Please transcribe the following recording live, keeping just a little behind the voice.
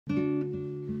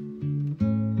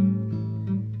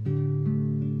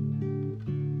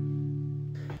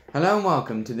Hello and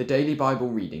welcome to the daily Bible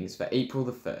readings for April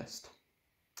the 1st,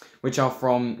 which are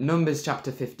from Numbers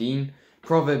chapter 15,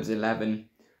 Proverbs 11,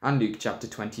 and Luke chapter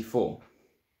 24.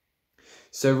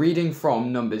 So reading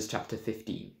from Numbers chapter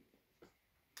 15.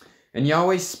 And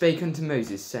Yahweh spake unto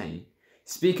Moses, saying,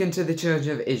 Speak unto the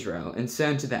children of Israel, and say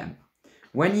unto them,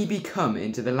 When ye be come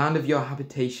into the land of your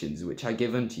habitations which I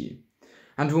give unto you,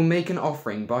 and will make an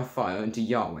offering by fire unto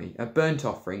Yahweh, a burnt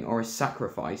offering or a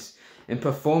sacrifice, in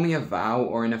performing a vow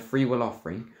or in a freewill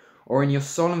offering, or in your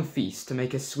solemn feast to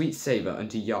make a sweet savour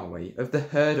unto Yahweh, of the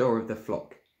herd or of the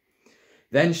flock.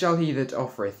 Then shall he that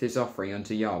offereth his offering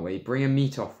unto Yahweh bring a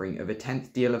meat offering of a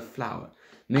 10th deal of flour,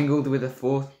 mingled with a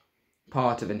 4th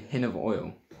part of an hin of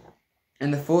oil,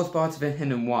 and the 4th part of a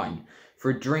hin of wine.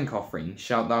 For a drink offering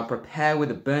shalt thou prepare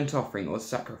with a burnt offering or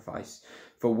sacrifice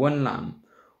for 1 lamb,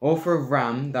 or for a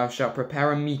ram thou shalt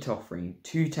prepare a meat offering,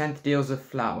 2 10th deals of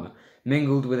flour,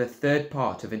 mingled with a 3rd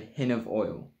part of an hin of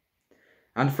oil.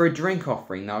 And for a drink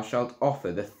offering thou shalt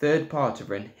offer the 3rd part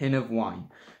of an hin of wine,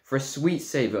 for a sweet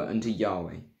savour unto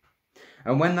Yahweh.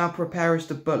 And when thou preparest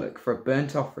a bullock for a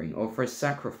burnt offering or for a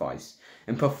sacrifice,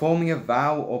 in performing a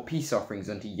vow or peace offerings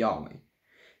unto Yahweh,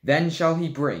 then shall he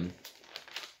bring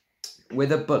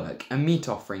with a bullock a meat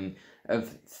offering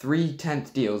of 3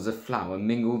 10th deals of flour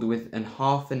mingled with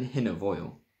half an hin of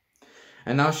oil.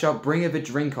 And thou shalt bring of a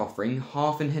drink offering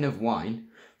half an hin of wine,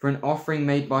 for an offering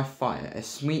made by fire, a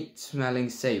sweet smelling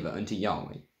savour unto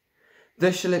Yahweh.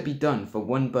 Thus shall it be done for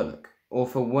 1 bullock, or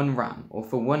for 1 ram, or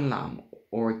for 1 lamb,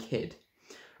 or a kid.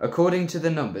 According to the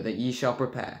number that ye shall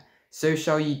prepare, so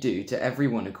shall ye do to every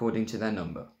one according to their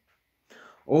number.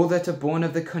 All that are born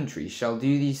of the country shall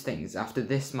do these things after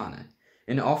this manner,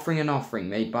 in offering an offering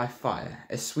made by fire,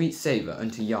 a sweet savour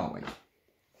unto Yahweh.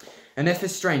 And if a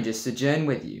stranger sojourn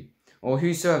with you, or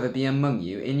whosoever be among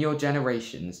you in your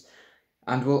generations,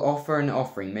 and will offer an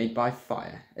offering made by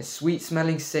fire, a sweet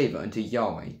smelling savour unto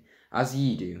Yahweh, as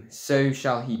ye do, so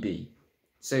shall he be,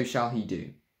 so shall he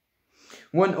do.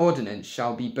 1 ordinance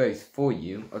shall be both for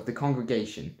you of the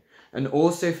congregation, and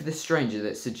also for the stranger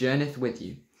that sojourneth with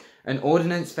you, an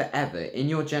ordinance for ever in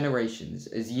your generations,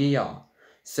 as ye are,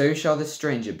 so shall the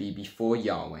stranger be before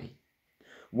Yahweh.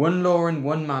 1 law and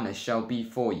 1 manner shall be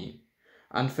for you,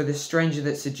 and for the stranger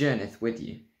that sojourneth with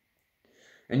you.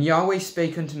 And Yahweh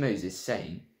spake unto Moses,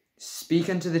 saying, Speak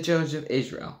unto the children of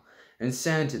Israel, and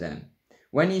say unto them,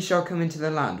 When ye shall come into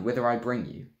the land whither I bring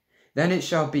you, then it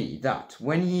shall be that,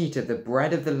 when ye eat of the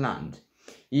bread of the land,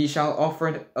 ye shall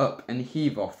offer up an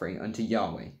heave offering unto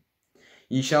Yahweh.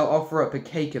 Ye shall offer up a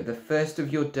cake of the first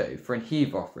of your dough for an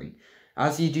heave offering,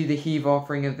 as ye do the heave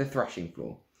offering of the threshing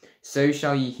floor, so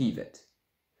shall ye heave it.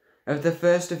 Of the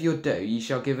first of your dough ye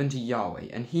shall give unto Yahweh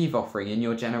an heave offering in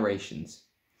your generations.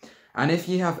 And if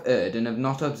ye have erred and have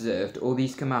not observed all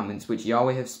these commandments which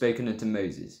Yahweh hath spoken unto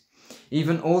Moses,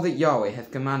 even all that Yahweh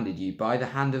hath commanded you by the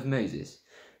hand of Moses,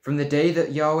 from the day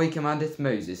that Yahweh commandeth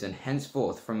Moses, and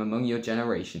henceforth from among your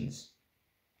generations,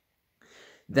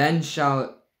 then it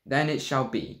shall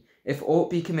be, if aught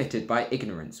be committed by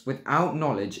ignorance, without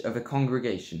knowledge of the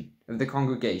congregation,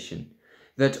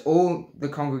 that all the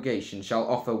congregation shall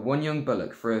offer 1 young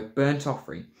bullock for a burnt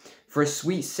offering, for a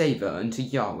sweet savour unto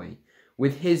Yahweh,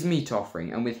 with his meat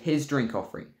offering and with his drink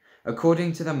offering,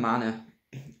 according to the manner,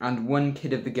 and 1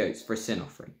 kid of the goats for a sin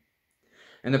offering.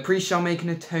 And the priest shall make an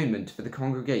atonement for the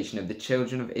congregation of the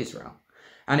children of Israel,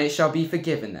 and it shall be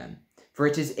forgiven them, for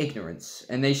it is ignorance,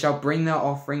 and they shall bring their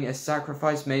offering a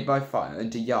sacrifice made by fire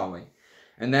unto Yahweh,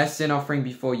 and their sin offering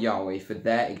before Yahweh for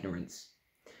their ignorance.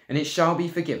 And it shall be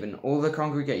forgiven all the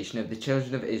congregation of the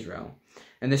children of Israel,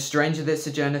 and the stranger that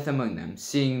sojourneth among them,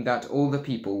 seeing that all the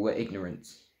people were ignorant.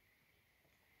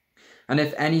 And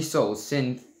if any soul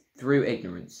sin through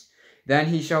ignorance, then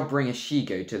he shall bring a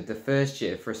she-goat of the first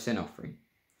year for a sin offering.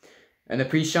 And the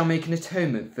priest shall make an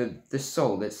atonement for the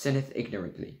soul that sinneth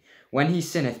ignorantly, when he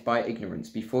sinneth by ignorance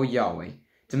before Yahweh,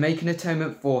 to make an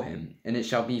atonement for him, and it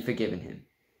shall be forgiven him.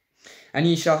 And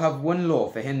ye shall have 1 law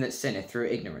for him that sinneth through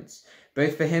ignorance,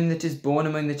 both for him that is born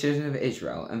among the children of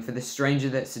Israel, and for the stranger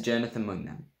that sojourneth among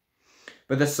them.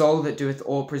 But the soul that doeth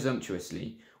aught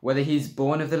presumptuously, whether he is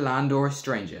born of the land or a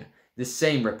stranger, the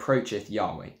same reproacheth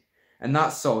Yahweh, and that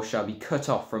soul shall be cut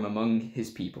off from among his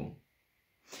people.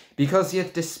 Because he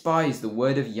hath despised the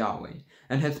word of Yahweh,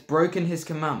 and hath broken his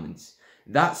commandments,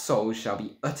 that soul shall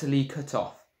be utterly cut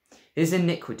off. His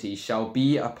iniquity shall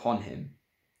be upon him.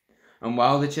 And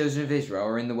while the children of Israel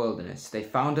were in the wilderness, they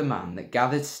found a man that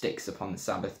gathered sticks upon the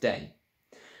Sabbath day.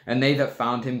 And they that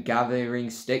found him gathering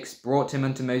sticks brought him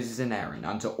unto Moses and Aaron,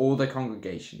 and to all the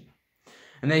congregation.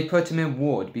 And they put him in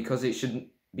ward, because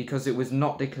it was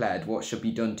not declared what should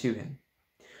be done to him.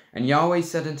 And Yahweh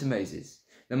said unto Moses,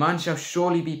 the man shall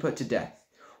surely be put to death.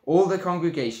 All the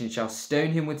congregation shall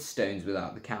stone him with stones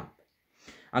without the camp.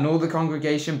 And all the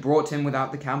congregation brought him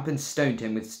without the camp and stoned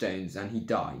him with stones, and he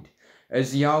died,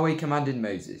 as Yahweh commanded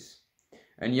Moses.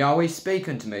 And Yahweh spake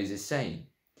unto Moses, saying,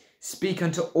 Speak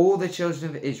unto all the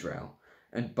children of Israel,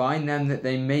 and bind them that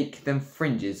they make them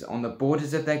fringes on the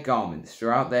borders of their garments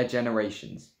throughout their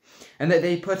generations, and that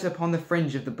they put upon the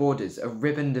fringe of the borders a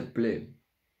riband of blue.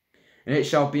 And it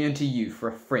shall be unto you for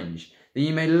a fringe, that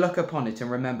ye may look upon it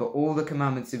and remember all the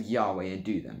commandments of Yahweh and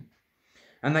do them.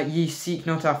 And that ye seek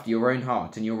not after your own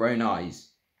heart and your own eyes,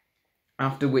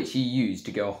 after which ye used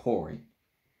to go a-whoring.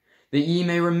 That ye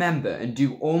may remember and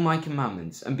do all my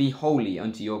commandments, and be holy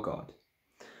unto your God.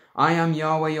 I am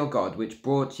Yahweh your God, which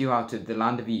brought you out of the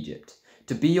land of Egypt,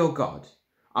 to be your God.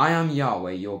 I am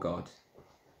Yahweh your God.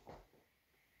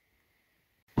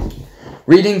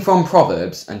 Reading from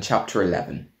Proverbs and chapter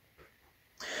 11.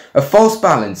 A false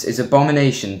balance is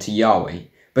abomination to Yahweh,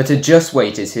 but a just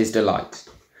weight is his delight.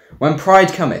 When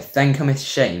pride cometh, then cometh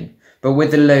shame, but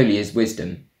with the lowly is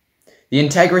wisdom. The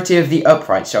integrity of the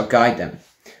upright shall guide them,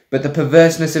 but the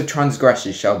perverseness of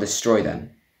transgressors shall destroy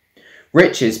them.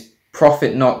 Riches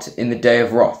profit not in the day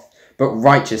of wrath, but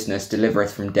righteousness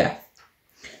delivereth from death.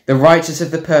 The righteous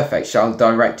of the perfect shall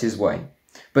direct his way,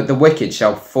 but the wicked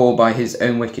shall fall by his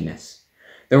own wickedness.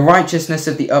 The righteousness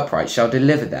of the upright shall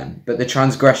deliver them, but the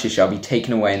transgressors shall be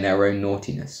taken away in their own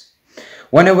naughtiness.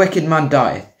 When a wicked man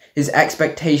dieth, his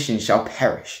expectation shall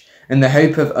perish, and the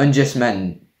hope of unjust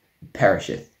men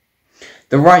perisheth.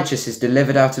 The righteous is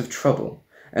delivered out of trouble,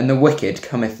 and the wicked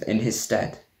cometh in his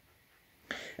stead.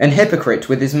 An hypocrite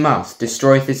with his mouth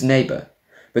destroyeth his neighbour,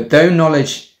 but through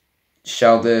knowledge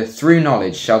shall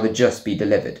the just be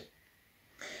delivered.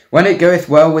 When it goeth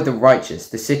well with the righteous,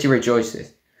 the city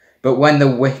rejoiceth, but when the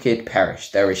wicked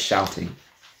perish, there is shouting.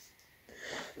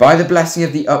 By the blessing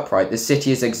of the upright the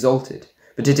city is exalted,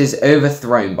 but it is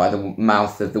overthrown by the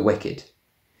mouth of the wicked.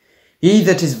 He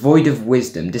that is void of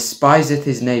wisdom despiseth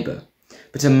his neighbour,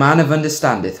 but a man of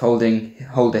understanding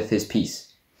holdeth his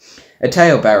peace. A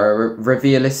talebearer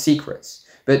revealeth secrets,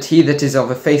 but he that is of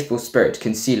a faithful spirit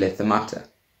concealeth the matter.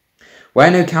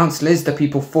 Where no counsel is, the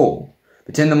people fall,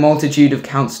 but in the multitude of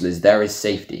counsellors there is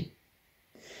safety.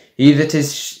 He that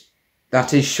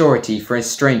is surety for a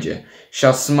stranger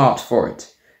shall smart for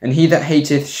it, and he that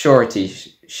hateth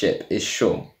suretyship is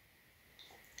sure.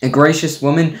 A gracious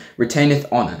woman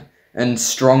retaineth honour, and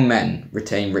strong men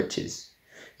retain riches.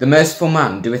 The merciful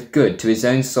man doeth good to his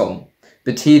own soul,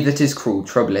 but he that is cruel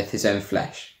troubleth his own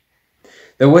flesh.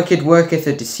 The wicked worketh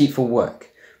a deceitful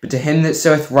work, but to him that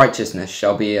soweth righteousness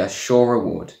shall be a sure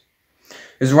reward.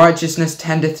 As righteousness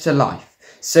tendeth to life,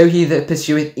 so he that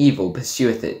pursueth evil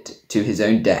pursueth it to his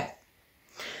own death.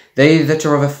 They that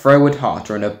are of a froward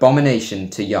heart are an abomination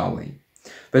to Yahweh,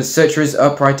 but such as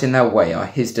upright in their way are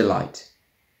his delight.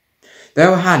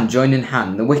 Though a hand join in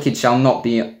hand, the wicked shall not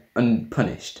be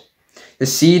unpunished. The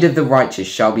seed of the righteous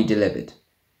shall be delivered.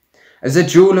 As a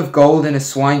jewel of gold in a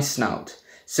swine's snout,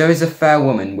 so is a fair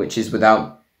woman which is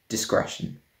without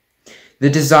discretion. The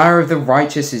desire of the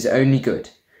righteous is only good,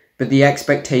 but the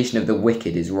expectation of the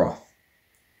wicked is wrath.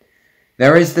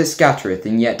 There is that scattereth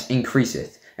and yet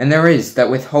increaseth, and there is that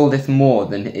withholdeth more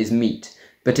than is meet,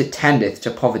 but it tendeth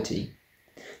to poverty.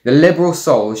 The liberal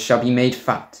soul shall be made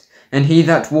fat, and he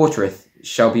that watereth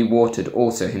shall be watered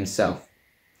also himself.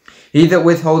 He that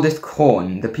withholdeth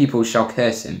corn, the people shall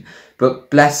curse him,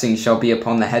 but blessing shall be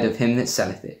upon the head of him that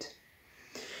selleth it.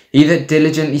 He that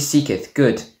diligently seeketh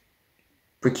good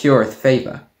procureth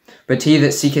favour, but he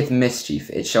that seeketh mischief,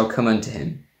 it shall come unto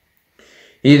him.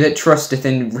 He that trusteth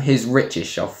in his riches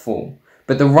shall fall,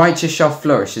 but the righteous shall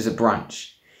flourish as a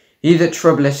branch. He that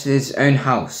troubleth his own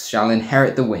house shall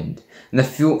inherit the wind, and the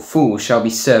fool shall be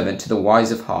servant to the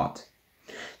wise of heart.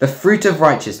 The fruit of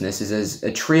righteousness is as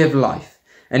a tree of life,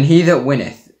 and he that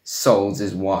winneth souls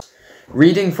is wise.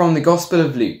 Reading from the Gospel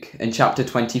of Luke in chapter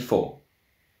 24.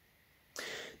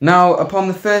 Now upon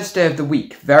the first day of the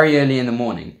week, very early in the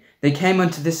morning, they came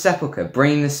unto the sepulchre,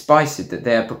 bringing the spices that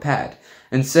they had prepared,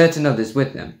 and certain others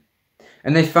with them.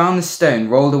 And they found the stone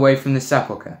rolled away from the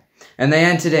sepulchre, and they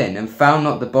entered in, and found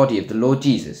not the body of the Lord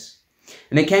Jesus.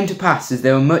 And it came to pass, as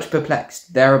they were much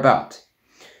perplexed thereabout,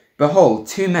 behold,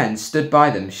 2 men stood by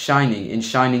them, in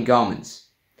shining garments.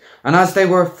 And as they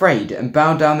were afraid, and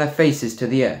bowed down their faces to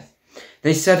the earth,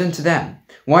 they said unto them,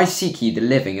 Why seek ye the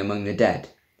living among the dead?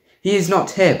 He is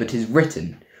not here, but is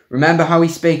risen. Remember how he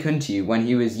spake unto you when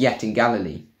he was yet in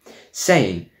Galilee,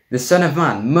 saying, The Son of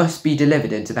Man must be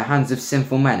delivered into the hands of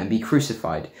sinful men, and be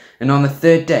crucified, and on the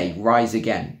 3rd day rise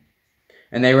again.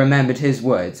 And they remembered his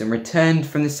words, and returned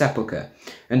from the sepulchre,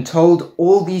 and told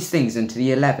all these things unto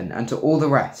the 11, and to all the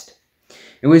rest.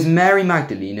 It was Mary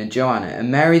Magdalene, and Joanna, and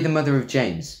Mary the mother of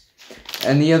James,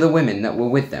 and the other women that were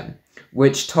with them,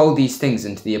 which told these things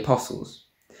unto the apostles.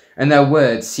 And their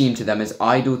words seemed to them as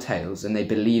idle tales, and they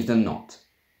believed them not.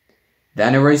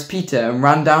 Then arose Peter, and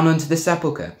ran down unto the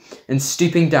sepulchre, and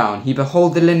stooping down, he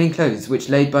beheld the linen clothes which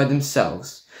laid by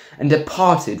themselves, and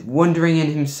departed, wondering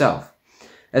in himself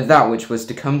at that which was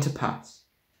to come to pass.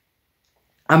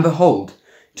 And behold,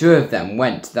 2 of them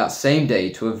went that same day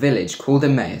to a village called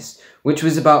Emmaus, which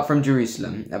was about from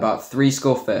Jerusalem, about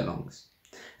 60 furlongs.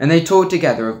 And they talked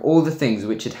together of all the things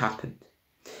which had happened.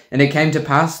 And it came to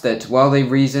pass that, while they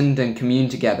reasoned and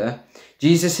communed together,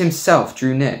 Jesus himself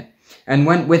drew near, and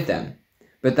went with them,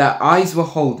 but their eyes were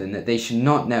holden that they should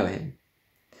not know him.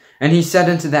 And he said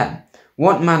unto them,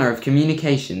 What manner of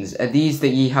communications are these that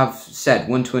ye have said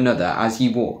one to another as ye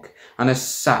walk, and are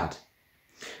sad?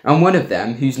 And one of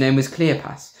them, whose name was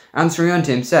Cleopas, answering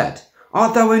unto him, said,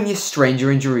 Art thou only a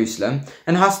stranger in Jerusalem,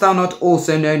 and hast thou not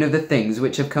also known of the things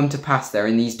which have come to pass there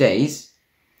in these days?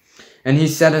 And he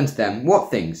said unto them, What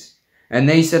things? And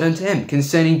they said unto him,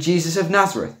 Concerning Jesus of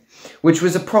Nazareth, which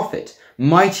was a prophet,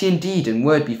 mighty in deed and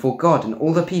word before God and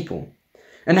all the people,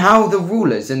 and how the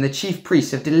rulers and the chief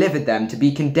priests have delivered them to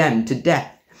be condemned to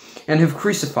death, and have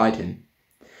crucified him.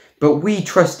 But we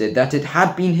trusted that it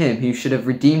had been him who should have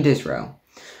redeemed Israel.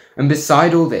 And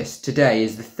beside all this, today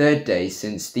is the 3rd day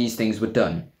since these things were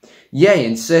done. Yea,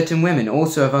 and certain women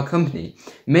also of our company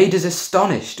made us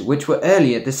astonished, which were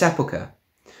early at the sepulchre.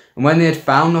 And when they had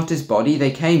found not his body,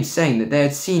 they came, saying that they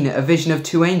had seen a vision of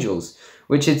 2 angels,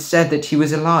 which had said that he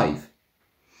was alive.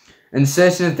 And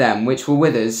certain of them which were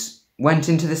with us went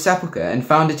into the sepulchre, and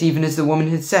found it even as the woman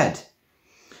had said.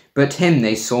 But him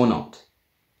they saw not.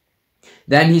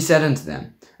 Then he said unto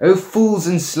them, O fools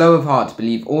and slow of heart to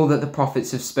believe all that the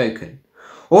prophets have spoken.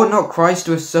 Ought not Christ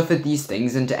to have suffered these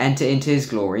things, and to enter into his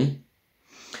glory?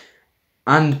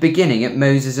 And beginning at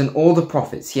Moses and all the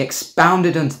prophets, he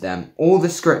expounded unto them all the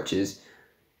scriptures,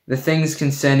 the things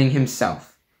concerning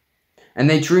himself. And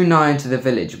they drew nigh unto the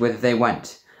village whither they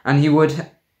went, and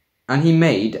he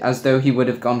made as though he would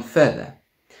have gone further.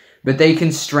 But they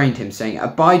constrained him, saying,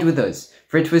 Abide with us,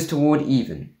 for it was toward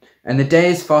even, and the day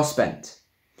is far spent.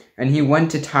 And he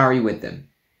went to tarry with them.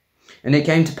 And it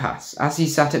came to pass, as he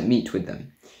sat at meat with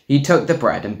them, he took the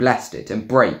bread, and blessed it, and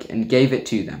brake, and gave it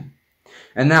to them.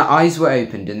 And their eyes were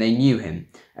opened, and they knew him,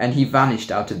 and he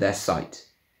vanished out of their sight.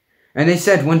 And they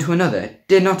said one to another,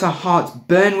 Did not our hearts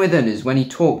burn within us when he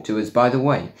talked to us by the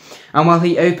way, and while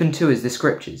he opened to us the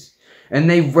scriptures? And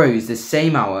they rose the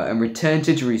same hour, and returned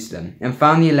to Jerusalem, and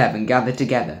found the 11 gathered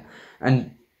together,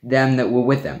 and them that were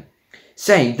with them,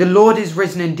 saying, The Lord is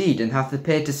risen indeed, and hath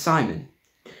appeared to Simon.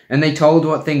 And they told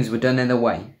what things were done in the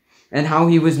way, and how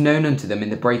he was known unto them in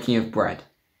the breaking of bread.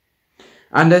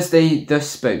 And as they thus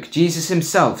spoke, Jesus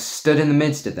himself stood in the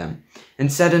midst of them, and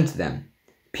said unto them,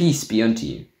 Peace be unto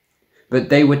you. But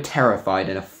they were terrified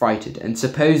and affrighted, and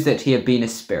supposed that he had been a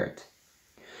spirit.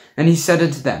 And he said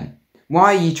unto them,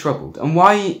 Why are ye troubled, and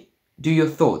why do your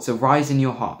thoughts arise in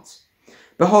your hearts?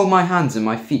 Behold my hands and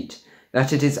my feet,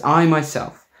 that it is I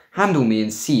myself. Handle me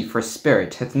and see, for a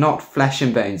spirit hath not flesh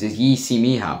and bones, as ye see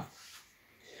me have.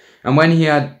 And when he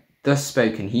had thus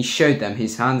spoken, he showed them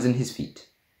his hands and his feet.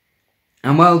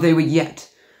 And while they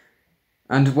yet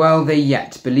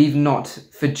believed not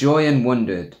for joy and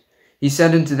wondered, he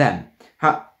said unto them,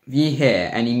 Have ye here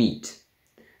any meat?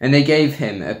 And they gave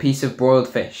him a piece of broiled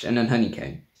fish and an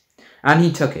honeycomb. And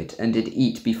he took it, and did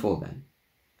eat before them.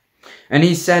 And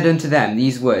he said unto them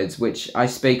these words which I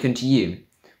spake unto you,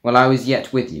 while I was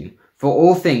yet with you. For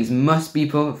all things must be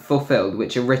fulfilled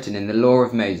which are written in the law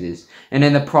of Moses, and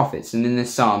in the prophets, and in the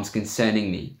Psalms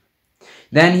concerning me.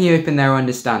 Then he opened their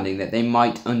understanding, that they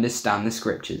might understand the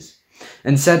scriptures,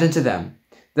 and said unto them,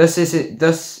 Thus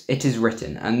it is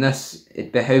written, and thus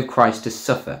it behoved Christ to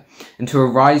suffer, and to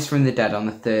arise from the dead on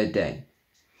the 3rd day.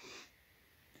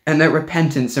 And that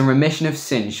repentance and remission of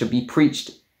sins shall be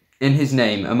preached in his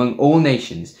name among all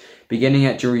nations, beginning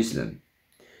at Jerusalem.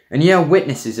 And ye are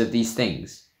witnesses of these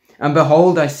things. And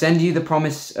behold, I send you the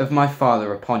promise of my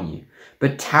Father upon you.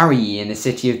 But tarry ye in the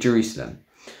city of Jerusalem,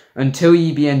 until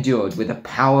ye be endued with a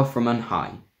power from on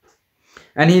high.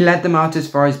 And he led them out as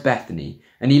far as Bethany,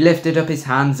 and he lifted up his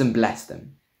hands and blessed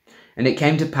them. And it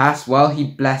came to pass, while he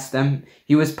blessed them,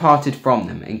 he was parted from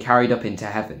them, and carried up into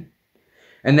heaven.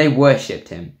 And they worshipped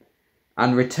him,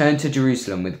 and returned to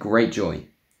Jerusalem with great joy.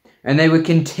 And they were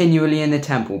continually in the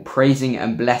temple, praising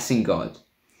and blessing God.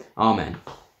 Amen.